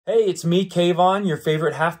Hey, it's me, Kvon, your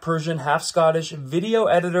favorite half Persian, half Scottish video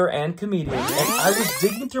editor and comedian. And I was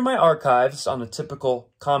digging through my archives on a typical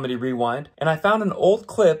comedy rewind, and I found an old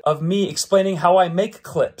clip of me explaining how I make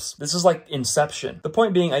clips. This is like Inception. The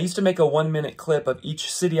point being, I used to make a 1-minute clip of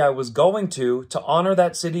each city I was going to honor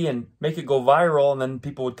that city and make it go viral, and then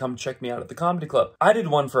people would come check me out at the comedy club. I did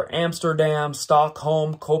one for Amsterdam,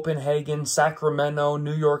 Stockholm, Copenhagen, Sacramento,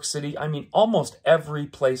 New York City. I mean, almost every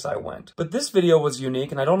place I went. But this video was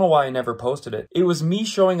unique, and I don't know why I never posted it. It was me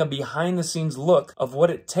showing a behind-the-scenes look of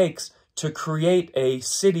what it takes to create a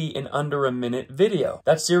city in under a minute video.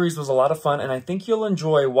 That series was a lot of fun, and I think you'll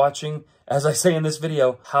enjoy watching, as I say in this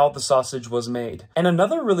video, how the sausage was made. And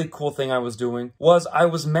another really cool thing I was doing was I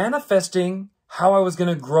was manifesting how I was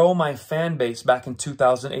going to grow my fan base back in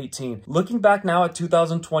 2018. Looking back now at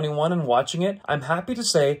 2021 and watching it, I'm happy to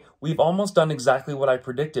say we've almost done exactly what I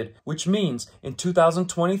predicted, which means in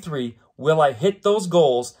 2023, will I hit those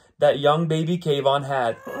goals that young baby Kvon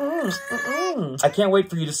had? I can't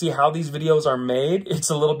wait for you to see how these videos are made.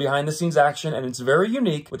 It's a little behind the scenes action and it's very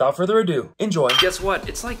unique. Without further ado, enjoy. Guess what?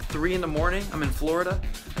 It's like 3 in the morning. I'm in Florida.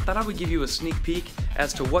 I thought I would give you a sneak peek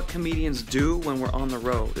as to what comedians do when we're on the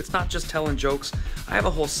road. It's not just telling jokes. I have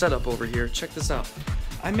a whole setup over here. Check this out.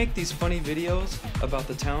 I make these funny videos about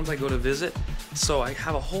the towns I go to visit. So I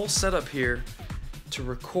have a whole setup here to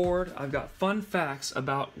record. I've got fun facts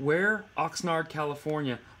about where Oxnard,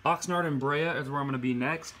 California. Oxnard and Brea is where I'm going to be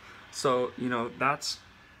next. So, you know, that's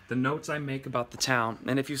the notes I make about the town.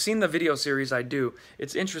 And if you've seen the video series I do,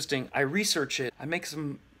 it's interesting. I research it. I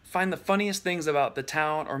find the funniest things about the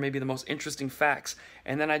town or maybe the most interesting facts.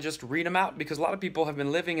 And then I just read them out because a lot of people have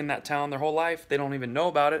been living in that town their whole life. They don't even know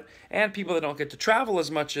about it. And people that don't get to travel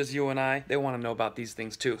as much as you and I, they want to know about these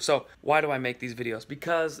things too. So why do I make these videos?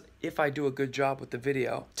 Because if I do a good job with the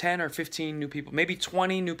video, 10 or 15 new people, maybe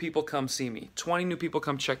 20 new people come see me. 20 new people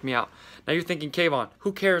come check me out. Now you're thinking, Kvon,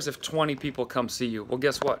 who cares if 20 people come see you? Well,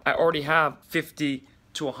 guess what? I already have 50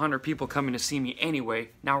 to 100 people coming to see me anyway.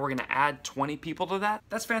 Now we're gonna add 20 people to that?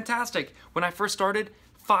 That's fantastic. When I first started,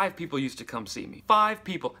 5 people used to come see me. 5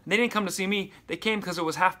 people. And they didn't come to see me, they came because it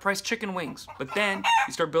was half-price chicken wings. But then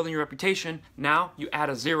you start building your reputation, now you add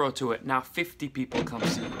a 0 to it. Now 50 people come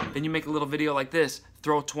see you. Then you make a little video like this,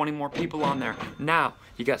 throw 20 more people on there. Now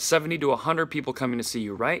you got 70 to 100 people coming to see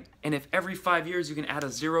you, right? And if every 5 years you can add a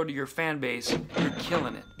 0 to your fan base, you're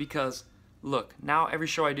killing it. Because look, now every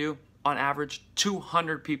show I do, on average,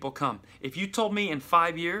 200 people come. If you told me in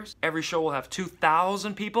 5 years, every show will have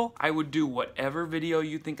 2,000 people, I would do whatever video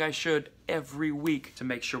you think I should every week to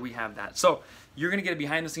make sure we have that. So you're gonna get a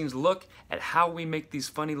behind the scenes look at how we make these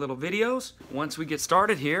funny little videos. Once we get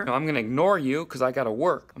started here, I'm gonna ignore you because I gotta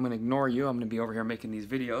work. I'm gonna ignore you, I'm gonna be over here making these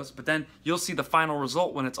videos, but then you'll see the final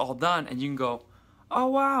result when it's all done and you can go, oh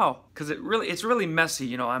wow, because it's really messy.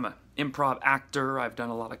 You know, I'm an improv actor, I've done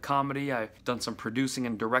a lot of comedy, I've done some producing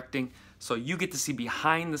and directing, so you get to see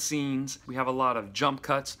behind the scenes. We have a lot of jump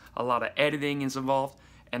cuts, a lot of editing is involved,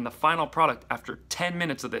 and the final product after 10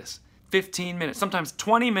 minutes of this, 15 minutes, sometimes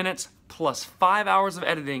 20 minutes plus 5 hours of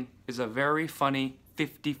editing is a very funny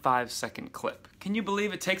 55-second clip. Can you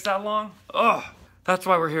believe it takes that long? Ugh. That's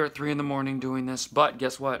why we're here at 3 in the morning doing this, but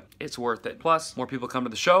guess what? It's worth it. Plus, more people come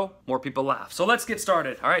to the show, more people laugh. So let's get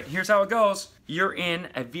started. All right, here's how it goes. You're in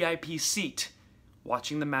a VIP seat,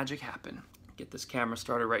 watching the magic happen. Get this camera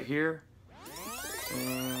started right here,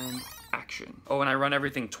 and action. Oh, and I run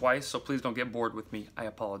everything twice, so please don't get bored with me. I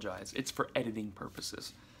apologize. It's for editing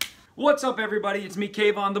purposes. What's up, everybody? It's me,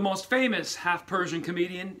 Kvon, the most famous half-Persian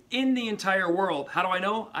comedian in the entire world. How do I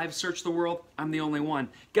know? I've searched the world. I'm the only one.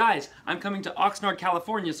 Guys, I'm coming to Oxnard,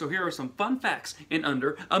 California, so here are some fun facts in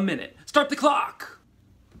under a minute. Start the clock!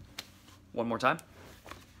 One more time.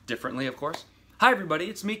 Differently, of course. Hi, everybody.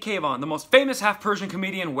 It's me, Kvon, the most famous half-Persian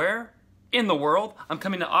comedian where? In the world. I'm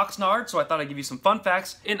coming to Oxnard, so I thought I'd give you some fun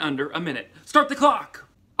facts in under a minute. Start the clock!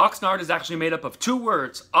 Oxnard is actually made up of 2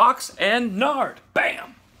 words, ox and nard.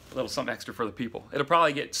 Bam! A little something extra for the people. It'll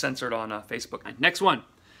probably get censored on Facebook. Next one.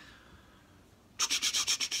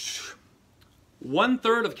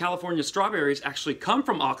 1/3 of California strawberries actually come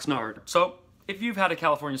from Oxnard. So if you've had a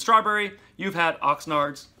California strawberry, you've had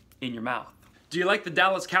Oxnards in your mouth. Do you like the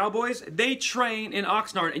Dallas Cowboys? They train in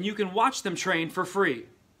Oxnard and you can watch them train for free.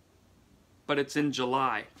 But it's in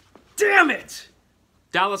July. Damn it!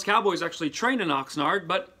 Dallas Cowboys actually train in Oxnard,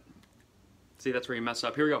 but see, that's where you mess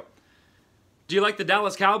up. Here we go. Do you like the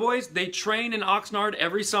Dallas Cowboys? They train in Oxnard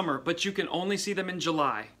every summer, but you can only see them in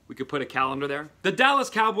July. We could put a calendar there. The Dallas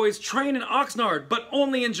Cowboys train in Oxnard, but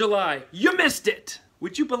only in July. You missed it!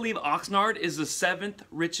 Would you believe Oxnard is the 7th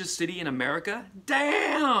richest city in America?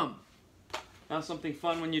 Damn! Now something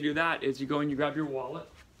fun when you do that is you go and you grab your wallet,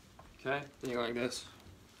 Okay, then you go like this.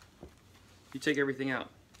 You take everything out.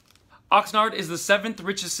 Oxnard is the 7th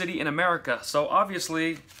richest city in America, so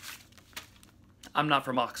obviously, I'm not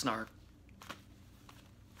from Oxnard.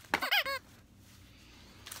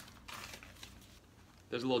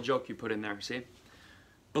 There's a little joke you put in there, see?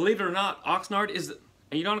 Believe it or not, Oxnard is,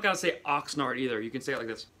 and you don't gotta say Oxnard either, you can say it like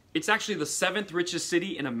this. It's actually the 7th richest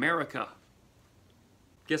city in America.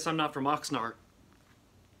 Guess I'm not from Oxnard.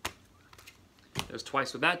 There's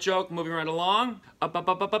twice with that joke, moving right along.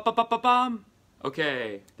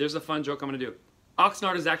 Okay, there's a fun joke I'm gonna do.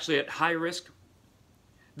 Oxnard is actually at high risk.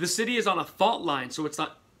 The city is on a fault line, so it's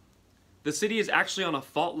not, the city is actually on a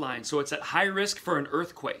fault line, so it's at high risk for an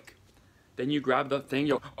earthquake. Then you grab the thing,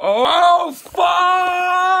 you go, oh, fuck!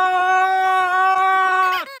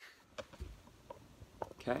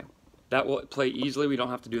 Okay, that will play easily. We don't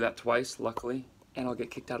have to do that twice, luckily. And I'll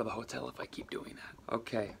get kicked out of the hotel if I keep doing that.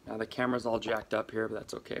 Okay, now the camera's all jacked up here, but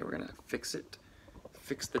that's okay. We're gonna fix it.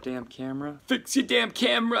 Fix the damn camera. Fix your damn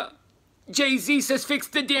camera! Jay-Z says fix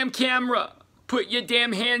the damn camera! Put your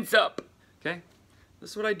damn hands up! Okay,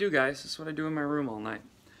 this is what I do, guys. This is what I do in my room all night.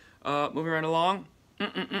 Moving right along.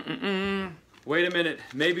 Wait a minute,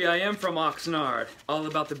 maybe I am from Oxnard. All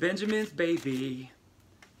about the Benjamins, baby.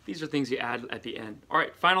 These are things you add at the end. All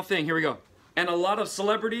right, final thing, here we go. And a lot of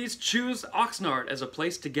celebrities choose Oxnard as a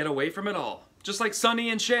place to get away from it all. Just like Sonny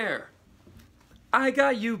and Cher. I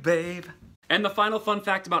got you, babe. And the final fun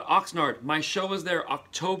fact about Oxnard, my show is there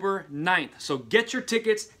October 9th. So get your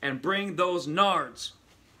tickets and bring those nards.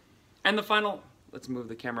 And the final, let's move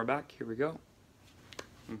the camera back, here we go.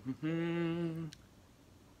 We're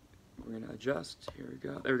gonna adjust, here we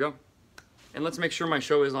go, there we go. And let's make sure my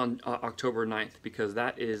show is on October 9th, because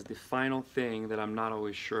that is the final thing that I'm not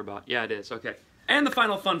always sure about. Yeah, it is, okay. And the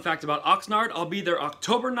final fun fact about Oxnard, I'll be there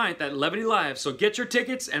October 9th at Levity Live, so get your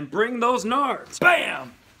tickets and bring those nards.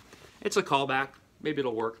 Bam! It's a callback, maybe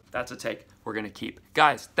it'll work. That's a take we're gonna keep.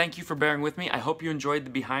 Guys, thank you for bearing with me. I hope you enjoyed the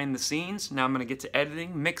behind the scenes. Now I'm gonna get to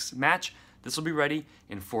editing, mix, match. This will be ready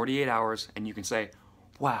in 48 hours, and you can say,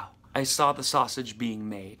 wow, I saw the sausage being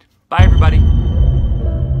made. Bye, everybody.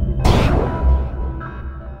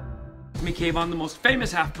 Me, Kvon, the most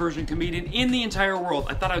famous half-Persian comedian in the entire world.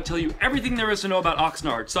 I thought I would tell you everything there is to know about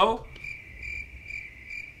Oxnard, so...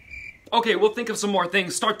 Okay, we'll think of some more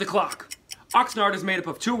things. Start the clock. Oxnard is made up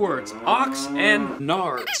of 2 words, ox and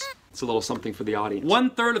nards. It's a little something for the audience.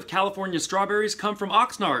 1/3 of California's strawberries come from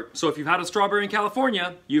Oxnard. So if you've had a strawberry in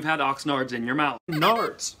California, you've had Oxnards in your mouth.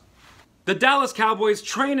 Nards. The Dallas Cowboys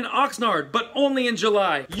train in Oxnard, but only in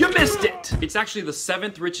July. You missed it! It's actually the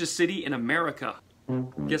 7th richest city in America.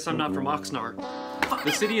 Guess I'm not from Oxnard.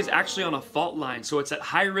 The city is actually on a fault line, so it's at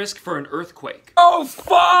high risk for an earthquake. Oh,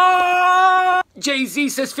 fuck! Jay-Z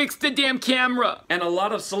says fix the damn camera. And a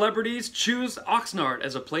lot of celebrities choose Oxnard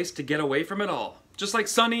as a place to get away from it all. Just like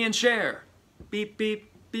Sonny and Cher. Beep, beep.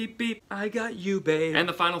 Beep, beep, I got you, babe. And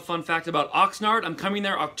the final fun fact about Oxnard, I'm coming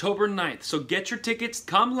there October 9th. So get your tickets,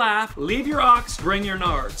 come laugh, leave your ox, bring your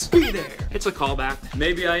nards. Be there. It's a callback.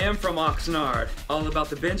 Maybe I am from Oxnard. All about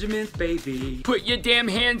the Benjamins, baby. Put your damn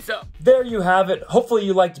hands up. There you have it. Hopefully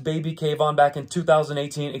you liked Baby Kvon back in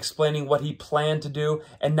 2018 explaining what he planned to do.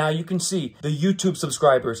 And now you can see the YouTube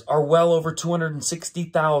subscribers are well over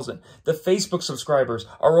 260,000. The Facebook subscribers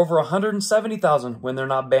are over 170,000 when they're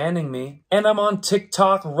not banning me. And I'm on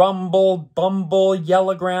TikTok, Rumble, Bumble,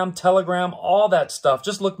 Yellagram, Telegram, all that stuff.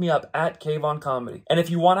 Just look me up at KvonComedy. And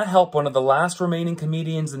if you want to help one of the last remaining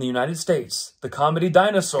comedians in the United States, the comedy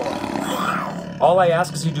dinosaur, all I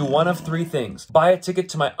ask is you do one of 3 things. Buy a ticket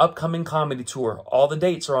to my upcoming comedy tour. All the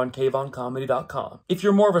dates are on KvonComedy.com. If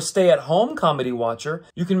you're more of a stay-at-home comedy watcher,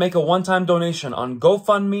 you can make a one-time donation on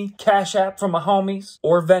GoFundMe, Cash App from my homies,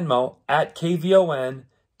 or Venmo at KvonKvon.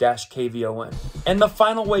 And the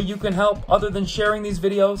final way you can help, other than sharing these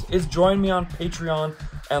videos, is join me on Patreon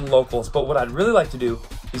and Locals. But what I'd really like to do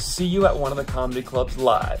is see you at one of the comedy clubs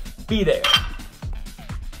live. Be there.